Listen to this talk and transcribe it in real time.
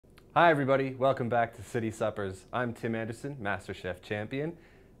Hi everybody, welcome back to City Suppers. I'm Tim Anderson, Master Chef Champion,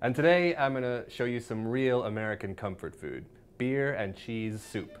 and today I'm going to show you some real American comfort food, beer and cheese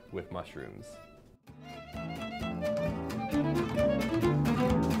soup with mushrooms.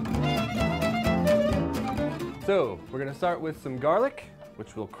 So, we're going to start with some garlic,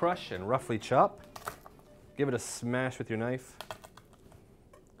 which we'll crush and roughly chop. Give it a smash with your knife.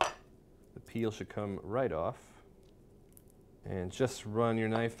 The peel should come right off. And just run your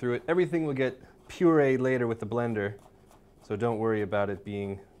knife through it. Everything will get pureed later with the blender, so don't worry about it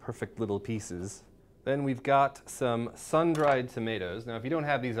being perfect little pieces. Then we've got some sun-dried tomatoes. Now if you don't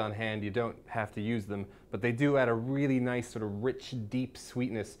have these on hand, you don't have to use them, but they do add a really nice sort of rich, deep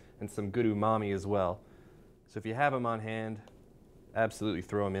sweetness and some good umami as well. So if you have them on hand, absolutely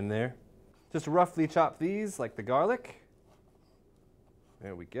throw them in there. Just roughly chop these like the garlic.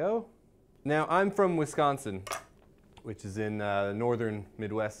 There we go. Now I'm from Wisconsin, which is in the northern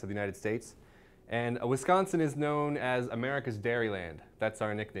Midwest of the United States. And Wisconsin is known as America's Dairyland. That's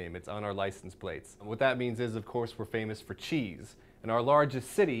our nickname. It's on our license plates. And what that means is, of course, we're famous for cheese. And our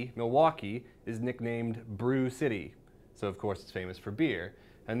largest city, Milwaukee, is nicknamed Brew City. So, of course, it's famous for beer.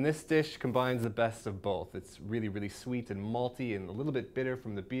 And this dish combines the best of both. It's really, really sweet and malty and a little bit bitter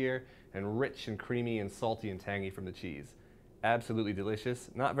from the beer, and rich and creamy and salty and tangy from the cheese. Absolutely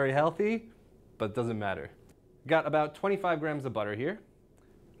delicious. Not very healthy, but doesn't matter. Got about 25 grams of butter here.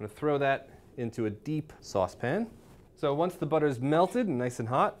 I'm going to throw that into a deep saucepan. So once the butter's melted and nice and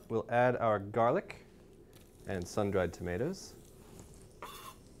hot, we'll add our garlic and sun-dried tomatoes.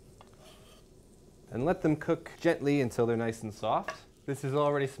 And let them cook gently until they're nice and soft. This is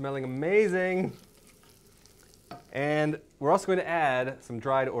already smelling amazing. And we're also going to add some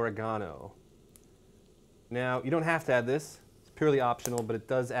dried oregano. Now, you don't have to add this. It's purely optional, but it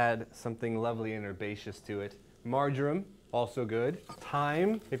does add something lovely and herbaceous to it. Marjoram, also good.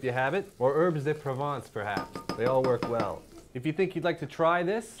 Thyme, if you have it, or herbes de Provence, perhaps. They all work well. If you think you'd like to try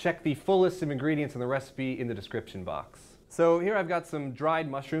this, check the full list of ingredients in the recipe in the description box. So here I've got some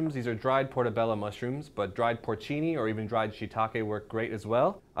dried mushrooms. These are dried portabella mushrooms, but dried porcini or even dried shiitake work great as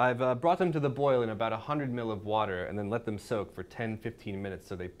well. I've brought them to the boil in about 100 ml of water and then let them soak for 10-15 minutes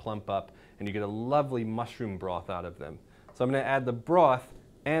so they plump up and you get a lovely mushroom broth out of them. So I'm going to add the broth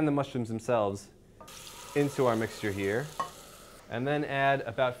and the mushrooms themselves into our mixture here, and then add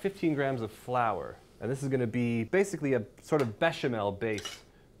about 15 grams of flour. And this is going to be basically a sort of bechamel base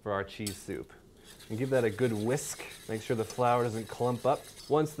for our cheese soup. And give that a good whisk. Make sure the flour doesn't clump up.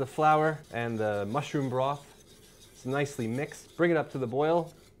 Once the flour and the mushroom broth is nicely mixed, bring it up to the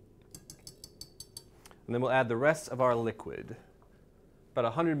boil, and then we'll add the rest of our liquid. About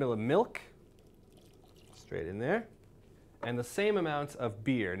 100 ml of milk, straight in there, and the same amount of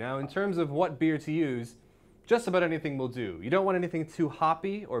beer. Now in terms of what beer to use, just about anything will do. You don't want anything too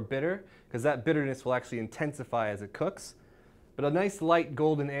hoppy or bitter, because that bitterness will actually intensify as it cooks. But a nice light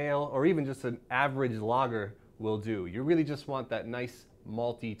golden ale, or even just an average lager, will do. You really just want that nice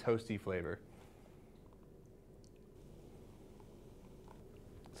malty, toasty flavor.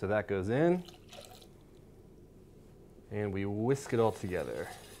 So that goes in, and we whisk it all together.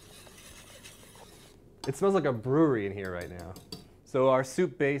 It smells like a brewery in here right now. So our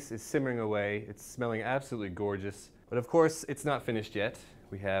soup base is simmering away. It's smelling absolutely gorgeous. But of course, it's not finished yet.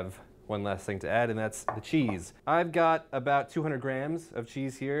 We have one last thing to add, and that's the cheese. I've got about 200 grams of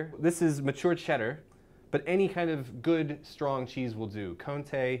cheese here. This is mature cheddar, but any kind of good, strong cheese will do.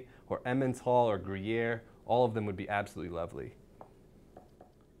 Comté or Emmental or Gruyere, all of them would be absolutely lovely.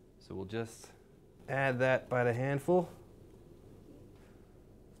 So we'll just add that by the handful.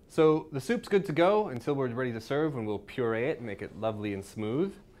 So the soup's good to go until we're ready to serve, and we'll puree it and make it lovely and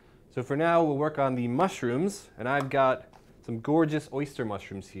smooth. So for now, we'll work on the mushrooms, and I've got some gorgeous oyster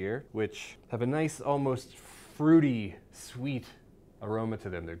mushrooms here, which have a nice, almost fruity, sweet aroma to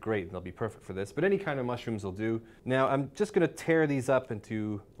them. They're great, and they'll be perfect for this, but any kind of mushrooms will do. Now, I'm just gonna tear these up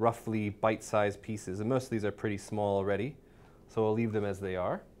into roughly bite-sized pieces, and most of these are pretty small already, so I'll leave them as they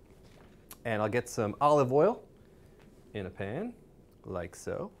are. And I'll get some olive oil in a pan, like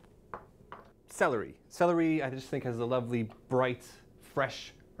so. Celery. Celery, I just think, has a lovely, bright,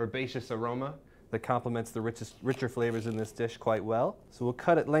 fresh, herbaceous aroma that complements the richer flavors in this dish quite well. So we'll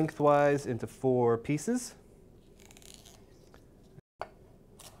cut it lengthwise into 4 pieces.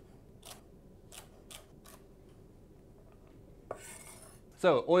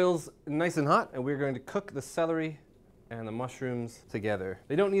 So oil's nice and hot, and we're going to cook the celery and the mushrooms together.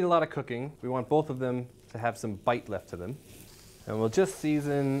 They don't need a lot of cooking. We want both of them to have some bite left to them. And we'll just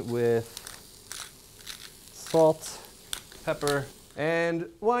season with salt, pepper, and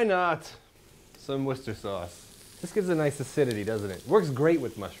why not some Worcester sauce. This gives a nice acidity, doesn't it? Works great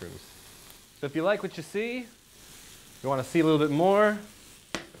with mushrooms. So if you like what you see, you want to see a little bit more,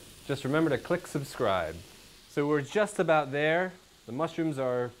 just remember to click subscribe. So we're just about there. The mushrooms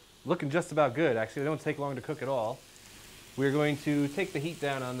are looking just about good. Actually, they don't take long to cook at all. We're going to take the heat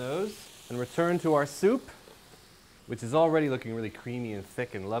down on those and return to our soup, which is already looking really creamy and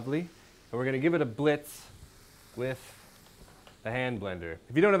thick and lovely. And we're going to give it a blitz with a hand blender.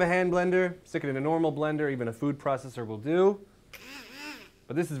 If you don't have a hand blender, stick it in a normal blender, even a food processor will do.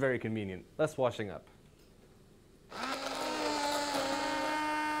 But this is very convenient. Less washing up.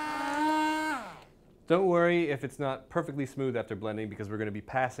 Don't worry if it's not perfectly smooth after blending, because we're going to be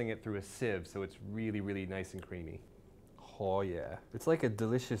passing it through a sieve, so it's really, really nice and creamy. Oh yeah. It's like a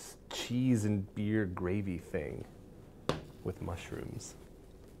delicious cheese and beer gravy thing with mushrooms.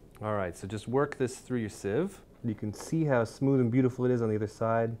 All right, so just work this through your sieve. You can see how smooth and beautiful it is on the other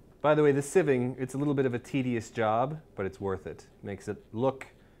side. By the way, the sieving, it's a little bit of a tedious job, but it's worth it. Makes it look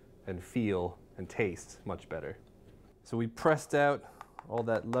and feel and taste much better. So we pressed out all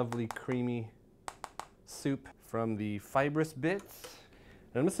that lovely creamy soup from the fibrous bits.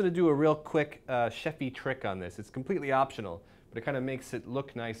 And I'm just going to do a real quick chefy trick on this. It's completely optional, but it kind of makes it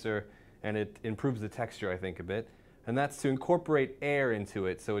look nicer and it improves the texture, I think, a bit. And that's to incorporate air into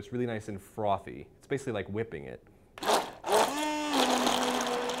it so it's really nice and frothy. It's basically like whipping it.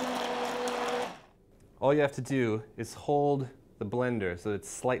 All you have to do is hold the blender so it's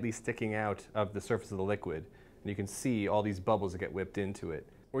slightly sticking out of the surface of the liquid. And you can see all these bubbles that get whipped into it.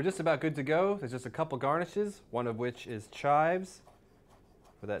 We're just about good to go. There's just a couple garnishes, one of which is chives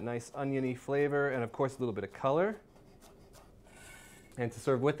for that nice oniony flavor and of course a little bit of color. And to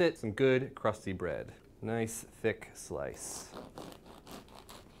serve with it, some good crusty bread. Nice thick slice.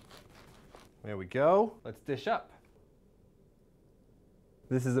 There we go. Let's dish up.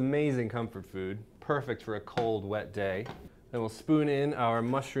 This is amazing comfort food, perfect for a cold, wet day. Then we'll spoon in our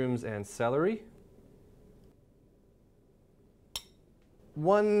mushrooms and celery.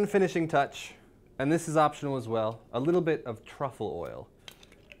 One finishing touch, and this is optional as well, a little bit of truffle oil.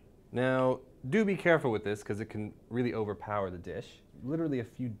 Now, do be careful with this because it can really overpower the dish. Literally a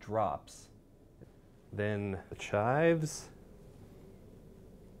few drops. Then the chives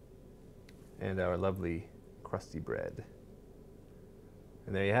and our lovely crusty bread.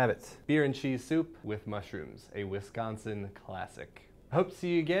 And there you have it. Beer and cheese soup with mushrooms, a Wisconsin classic. I hope to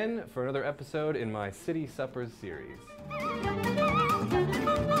see you again for another episode in my City Suppers series.